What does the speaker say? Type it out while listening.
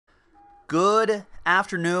Good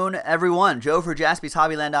afternoon, everyone. Joe for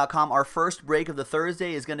JaspysHobbyland.com. Our first break of the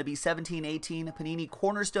Thursday is going to be 17-18 Panini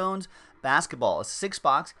Cornerstones Basketball. A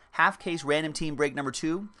 6-box, half-case random team break number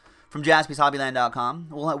 2 from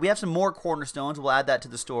JaspysHobbyland.com. We have some more Cornerstones. We'll add that to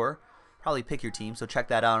the store. Probably pick your team, so check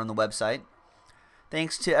that out on the website.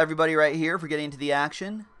 Thanks to everybody right here for getting into the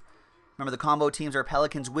action. Remember, the combo teams are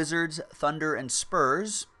Pelicans, Wizards, Thunder, and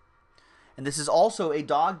Spurs. And this is also a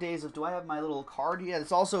Dog Days of... Do I have my little card yet?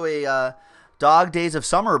 It's also a Dog Days of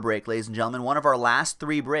Summer break, ladies and gentlemen. One of our last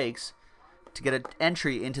 3 breaks to get an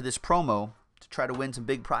entry into this promo to try to win some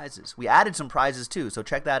big prizes. We added some prizes, too, so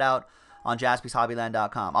check that out on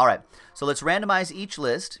JaspysHobbyland.com. All right, so let's randomize each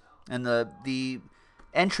list, and the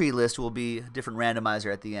entry list will be a different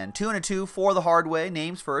randomizer at the end. 2 and a 2 for the hard way.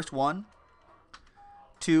 Names first. 1,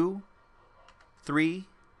 2, 3,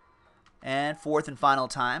 and 4th and final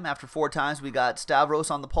time. After 4 times, we got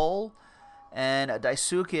Stavros on the pole and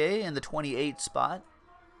Daisuke in the 28 spot.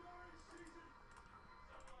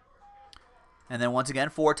 And then once again,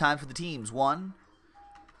 4 times for the teams. 1,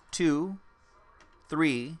 2,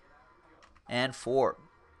 3, and 4.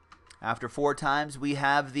 After 4 times, we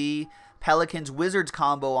have the Pelicans-Wizards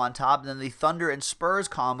combo on top, and then the Thunder and Spurs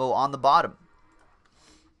combo on the bottom.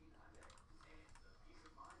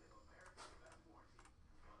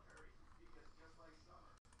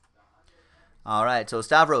 All right, so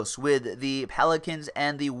Stavros with the Pelicans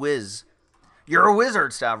and the Wiz. You're a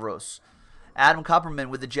wizard, Stavros. Adam Kupperman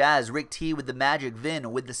with the Jazz. Rick T with the Magic.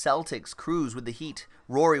 Vin with the Celtics. Cruz with the Heat.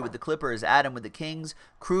 Rory with the Clippers. Adam with the Kings.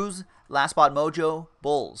 Cruz, Last Spot Mojo,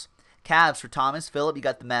 Bulls. Cavs for Thomas. Phillip, you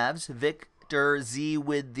got the Mavs. Victor Z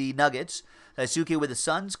with the Nuggets. Daisuke with the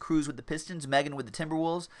Suns. Cruz with the Pistons. Megan with the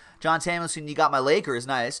Timberwolves. John Samuelson, you got my Lakers.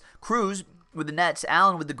 Nice. Cruz with the Nets.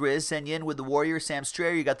 Allen with the Grizz. Senyin with the Warriors. Sam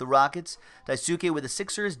Strayer, you got the Rockets. Daisuke with the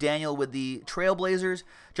Sixers. Daniel with the Trailblazers.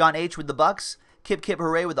 John H with the Bucks. Kip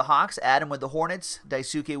Hooray with the Hawks. Adam with the Hornets.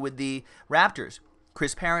 Daisuke with the Raptors.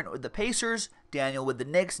 Chris Parent with the Pacers. Daniel with the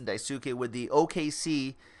Knicks. And Daisuke with the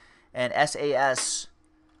OKC and SAS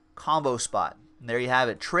combo spot. And there you have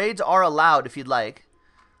it. Trades are allowed if you'd like.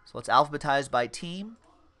 So let's alphabetize by team.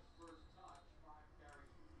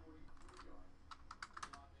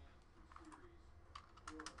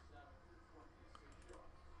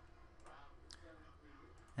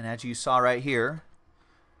 And as you saw right here,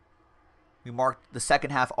 we marked the second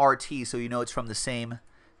half RT, so you know it's from the same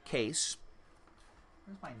case.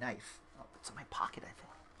 Where's my knife? Oh, it's in my pocket, I think.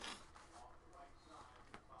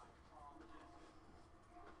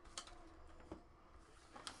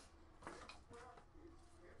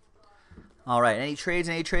 All right, any trades,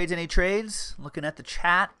 any trades, any trades? Looking at the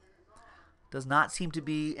chat, does not seem to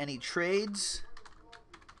be any trades.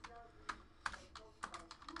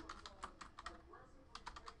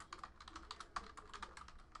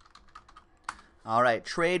 All right,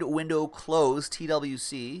 trade window closed,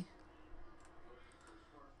 TWC.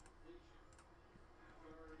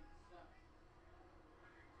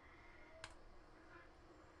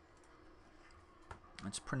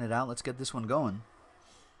 Let's print it out. Let's get this one going.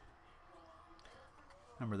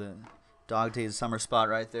 Remember the Dog Days Summer spot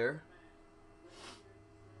right there.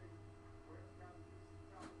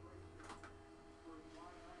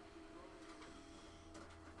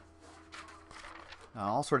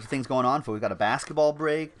 All sorts of things going on. We've got a basketball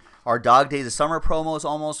break. Our Dog Days of Summer promo is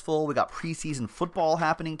almost full. We got preseason football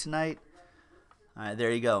happening tonight. All right, there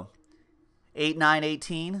you go.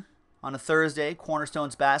 8/9/18 on a Thursday.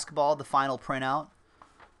 Cornerstones basketball, the final printout,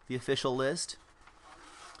 the official list.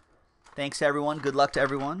 Thanks, everyone. Good luck to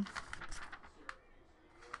everyone.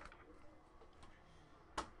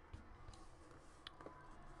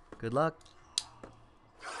 Good luck.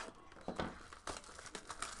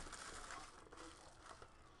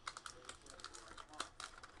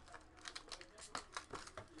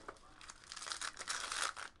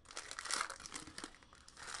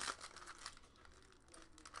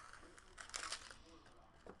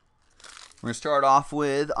 We're going to start off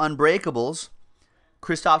with Unbreakables.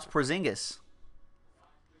 Kristaps Porzingis.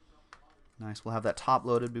 Nice. We'll have that top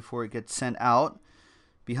loaded before it gets sent out.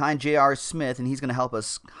 Behind J.R. Smith, and he's going to help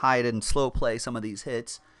us hide and slow play some of these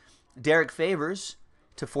hits. Derek Favors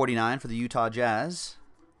to 49 for the Utah Jazz.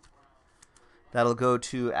 That'll go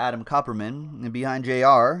to Adam Kupperman. And behind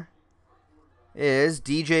J.R. is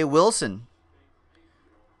DJ Wilson.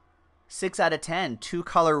 6/10.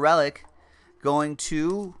 2-color relic going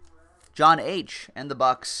to John H. and the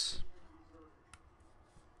Bucks.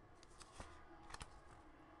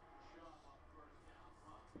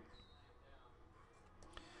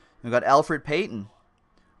 We've got Elfrid Payton.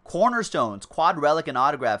 Cornerstones, quad relic and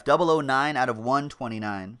autograph, 009 out of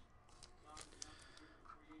 129.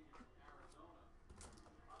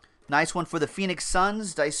 Nice one for the Phoenix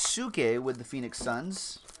Suns. Daisuke with the Phoenix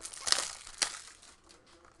Suns.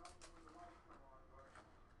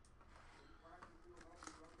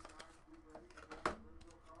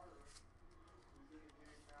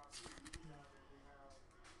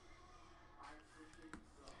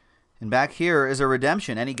 And back here is a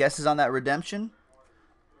redemption. Any guesses on that redemption?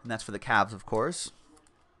 And that's for the Cavs, of course.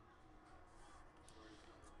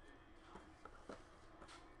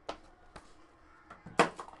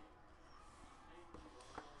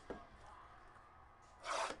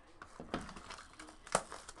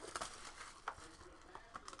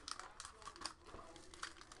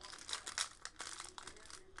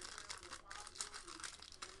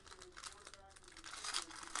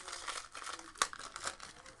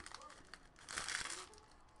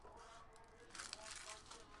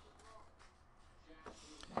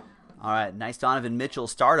 All right, nice Donovan Mitchell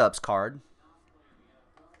startups card.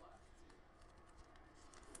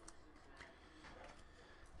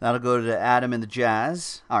 That'll go to Adam and the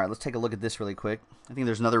Jazz. All right, let's take a look at this really quick. I think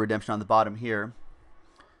there's another redemption on the bottom here.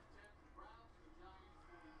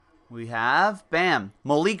 We have, bam,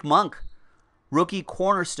 Malik Monk, rookie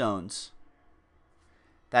cornerstones.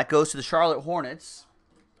 That goes to the Charlotte Hornets.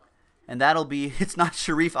 And that'll be, it's not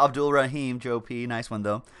Sharif Abdul-Rahim, Joe P. Nice one,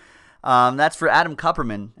 though. That's for Adam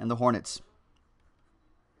Kupperman and the Hornets.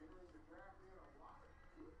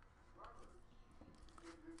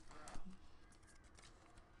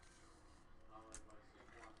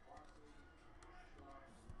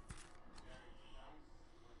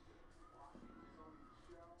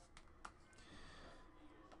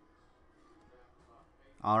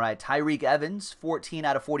 All right, Tyreke Evans, 14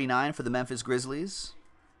 out of 49 for the Memphis Grizzlies.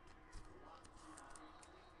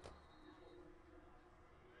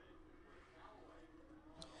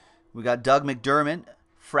 We got Doug McDermott,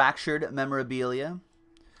 fractured memorabilia.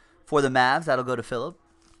 For the Mavs, that'll go to Phillip.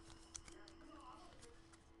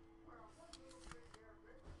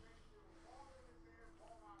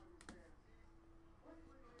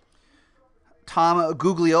 Tom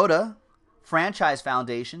Gugliotta, franchise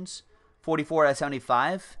foundations, 44 out of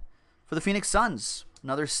 75 for the Phoenix Suns.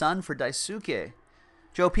 Another Sun for Daisuke.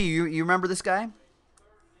 Joe P, you remember this guy?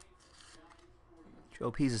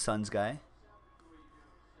 Joe P's a Suns guy.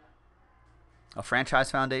 A franchise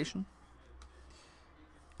foundation.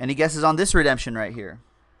 Any guesses on this redemption right here?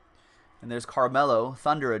 And there's Carmelo,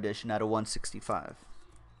 Thunder edition out of 165.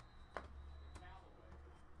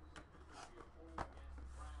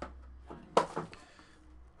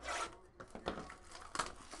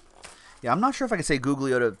 Yeah, I'm not sure if I can say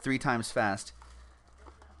Gugliotta 3 times fast.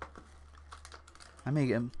 I may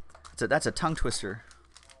get him. That's a tongue twister.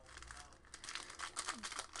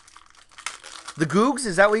 The Googs,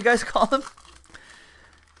 is that what you guys call them?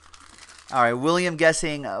 All right, William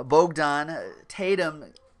guessing Bogdan,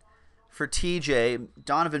 Tatum for TJ,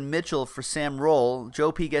 Donovan Mitchell for Sam Roll,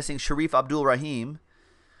 Joe P guessing Sharif Abdul-Rahim.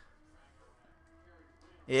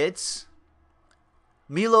 It's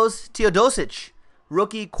Milos Teodosic,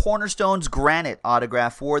 rookie Cornerstones Granite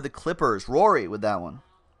autograph for the Clippers. Rory with that one.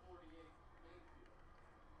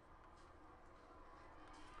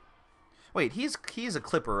 Wait, he's a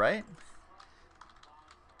Clipper, right?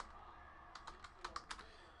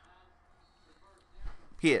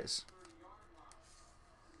 He is.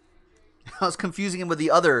 I was confusing him with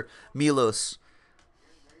the other Milos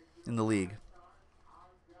in the league.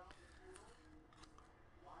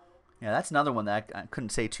 Yeah, that's another one that I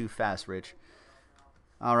couldn't say too fast, Rich.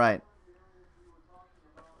 All right.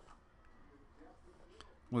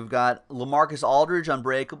 We've got LaMarcus Aldridge,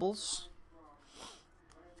 Unbreakables.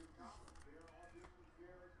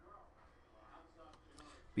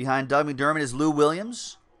 Behind Doug McDermott is Lou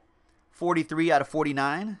Williams. 43 out of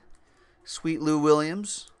 49. Sweet Lou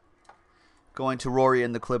Williams. Going to Rory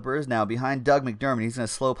and the Clippers. Now behind Doug McDermott, he's going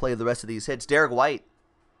to slow play the rest of these hits. Derek White.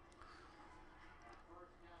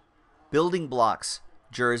 Building blocks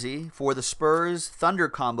jersey for the Spurs. Thunder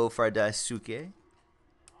combo for Daisuke.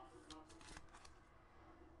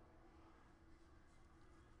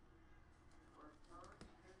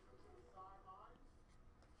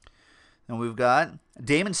 And we've got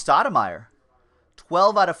Damon Stoudemire.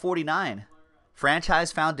 12 out of 49.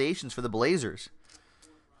 Franchise foundations for the Blazers.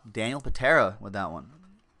 Daniel Patera with that one.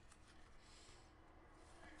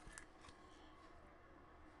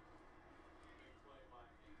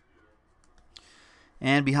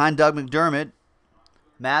 And behind Doug McDermott,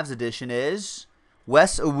 Mavs edition is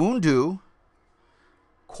Wes Iwundu,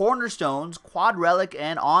 Cornerstones, Quad Relic,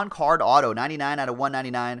 and on-card auto. 99 out of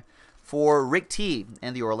 199 for Rick T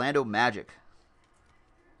and the Orlando Magic.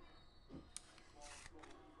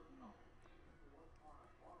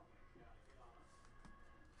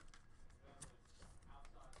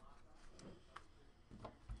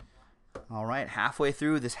 All right, halfway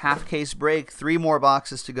through this half-case break. 3 more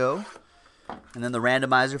boxes to go. And then the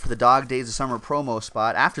randomizer for the Dog Days of Summer promo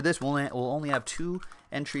spot. After this, we'll only have 2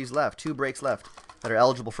 entries left, 2 breaks left that are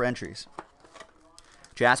eligible for entries.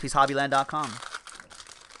 JaspysHobbyland.com.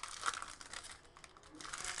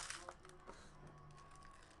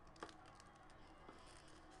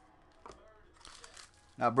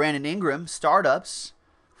 Now, Brandon Ingram, startups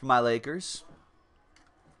for my Lakers.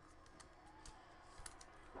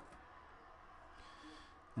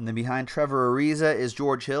 And then behind Trevor Ariza is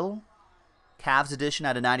George Hill. Cavs edition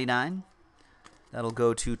out of 99. That'll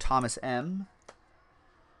go to Thomas M.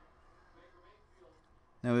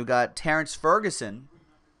 Then we've got Terrence Ferguson,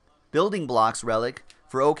 building blocks relic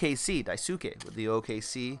for OKC, Daisuke with the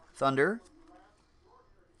OKC Thunder.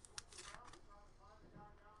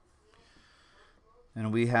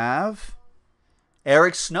 And we have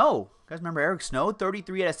Eric Snow. You guys remember Eric Snow?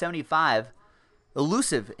 33 out of 75.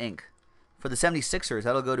 Elusive ink for the 76ers.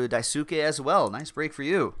 That'll go to Daisuke as well. Nice break for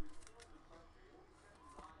you.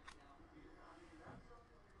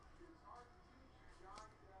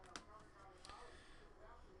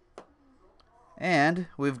 And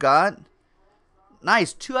we've got,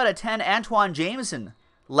 nice, 2 out of 10, Antoine Jameson.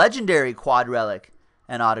 Legendary quad relic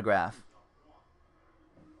and autograph.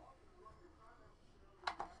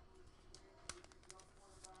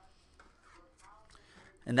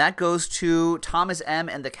 And that goes to Thomas M.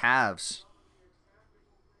 and the Cavs.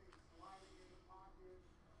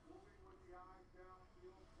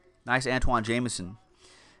 Nice Antoine Jameson.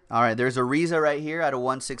 All right, there's Ariza right here out of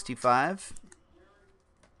 165.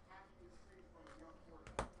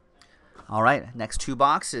 All right, next 2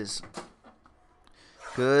 boxes.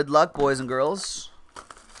 Good luck, boys and girls.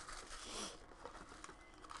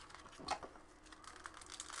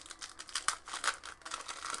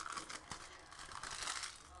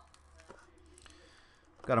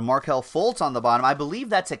 Got a Markelle Fultz on the bottom. I believe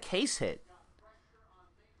that's a case hit.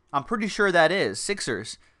 I'm pretty sure that is.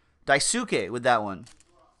 Sixers. Daisuke with that one.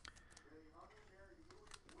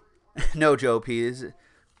 No, Joe P. Is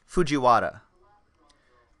Fujiwara.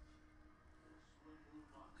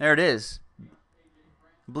 There it is.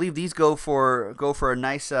 I believe these go for a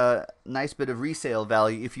nice nice bit of resale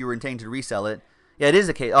value if you were intending to resell it. Yeah, it is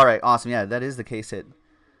the case. All right, awesome. Yeah, that is the case hit.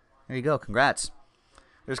 There you go. Congrats.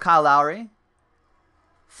 There's Kyle Lowry.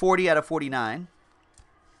 40 out of 49.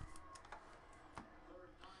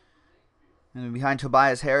 And behind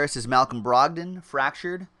Tobias Harris is Malcolm Brogdon,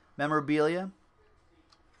 fractured memorabilia.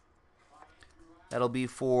 That'll be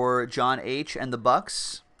for John H. and the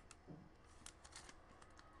Bucks.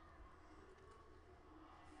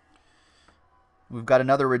 We've got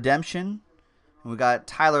another redemption. And we've got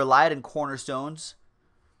Tyler Light and Cornerstones.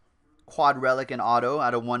 Quad relic and auto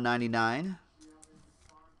out of 199.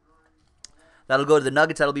 That'll go to the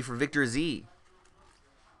Nuggets. That'll be for Victor Z.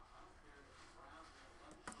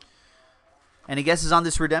 Any guesses on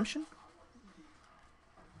this redemption?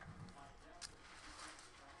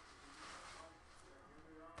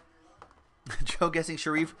 Joe guessing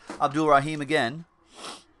Sharif Abdul-Rahim again.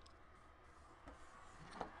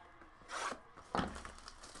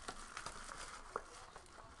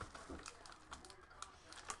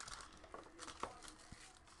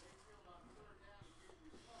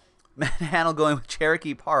 Matt Hannell going with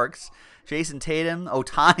Cherokee Parks. Jason Tatum.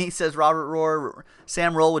 Otani, says Robert Rohr.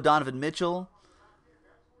 Sam Roll with Donovan Mitchell.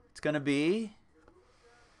 It's going to be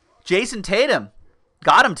Jason Tatum.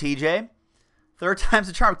 Got him, TJ. 3rd time's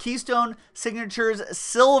the charm. Keystone Signatures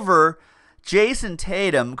Silver. Jason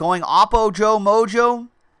Tatum. Going Oppo Joe Mojo.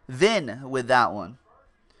 Vin with that one.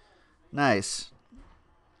 Nice.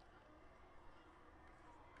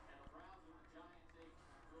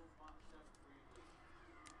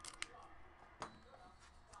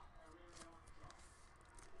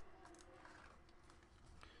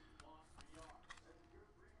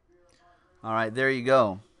 All right, there you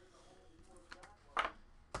go.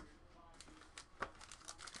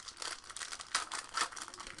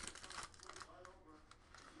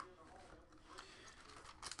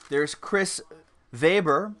 There's Chris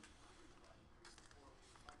Weber.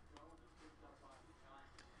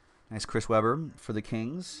 Nice Chris Webber for the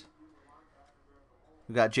Kings.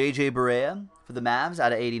 We've got J.J. Barea for the Mavs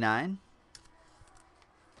out of 89.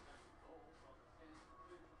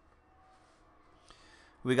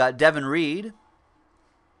 We got Devin Reed,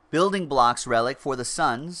 building blocks relic for the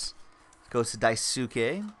Suns. Goes to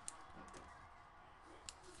Daisuke.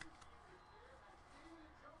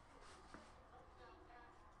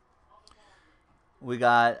 We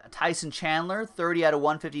got Tyson Chandler, 30 out of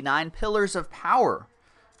 159. Pillars of Power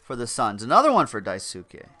for the Suns. Another one for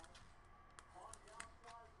Daisuke.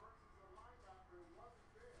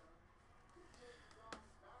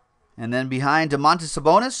 And then behind Domantas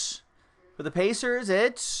Sabonis for the Pacers,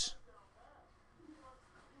 it's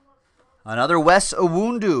another Wes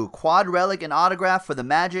Iwundu, quad relic and autograph for the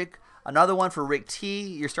Magic. Another one for Rick T.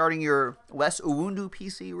 You're starting your Wes Iwundu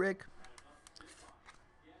PC, Rick.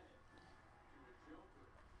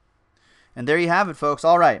 And there you have it, folks.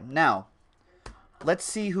 All right, now let's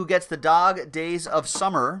see who gets the Dog Days of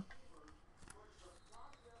Summer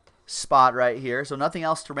spot right here. So nothing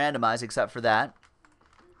else to randomize except for that.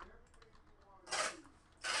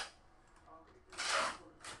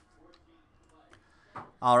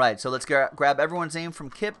 All right, so let's grab everyone's name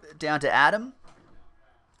from Kip down to Adam.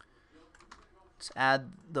 Let's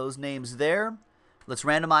add those names there. Let's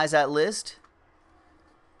randomize that list.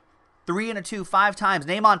 3 and a 2, 5 times.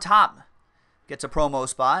 Name on top gets a promo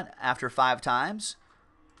spot after 5 times.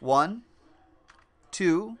 1,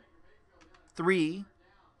 2, 3,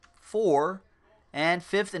 4, and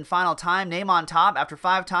 5th and final time. Name on top after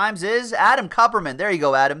 5 times is Adam Kupperman. There you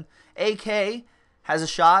go, Adam. AK has a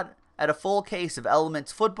shot at a full case of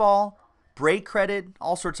Elements Football, break credit,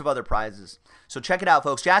 all sorts of other prizes. So check it out,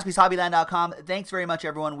 folks. JaspysHobbyland.com. Thanks very much,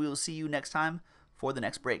 everyone. We will see you next time for the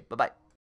next break. Bye-bye.